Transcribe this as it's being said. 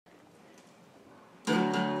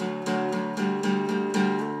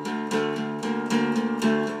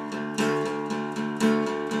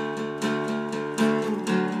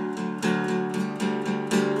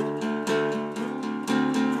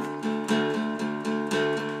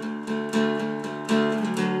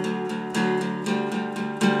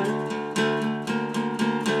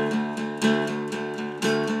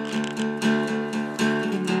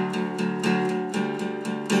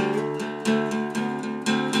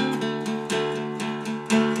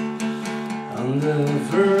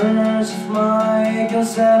verse of my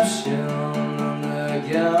conception, and the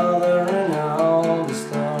gathering of the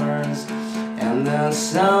stars, and the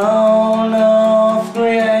sound of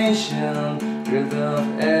creation, breath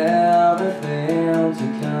of everything to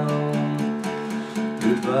come.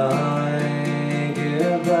 Goodbye,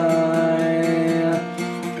 goodbye.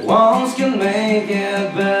 Once can make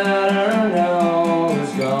it better, now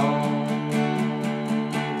it's gone.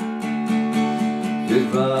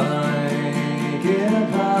 Goodbye,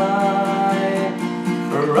 goodbye.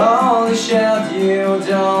 For all the shed you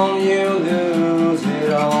don't, you lose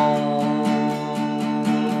it all.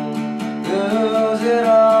 Lose it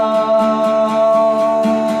all.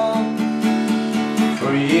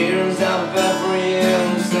 For years I've bet for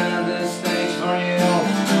you, set the stage for you,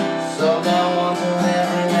 so that one to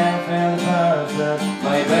everything perfect.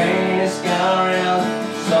 My vein is carrying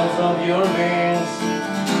souls of your beings.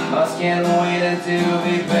 Must can't wait to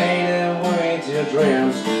be painted with your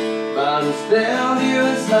dreams, but still you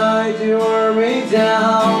decide to wear me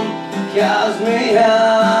down, cast me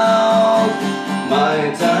out. My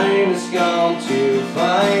time has come to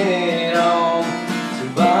find it all, to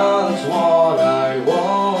balance what I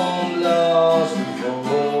won't lose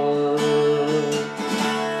before.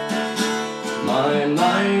 My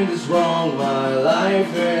mind is wrong, my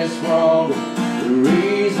life is wrong, the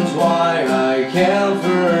reasons why I can't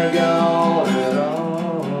forget it all.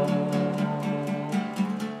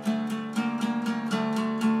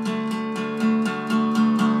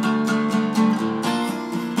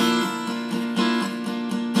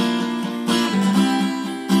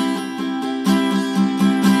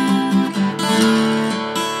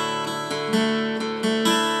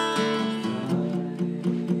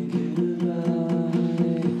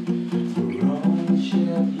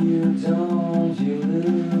 You don't, you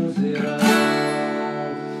lose it all.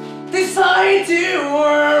 Decide to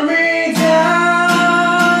work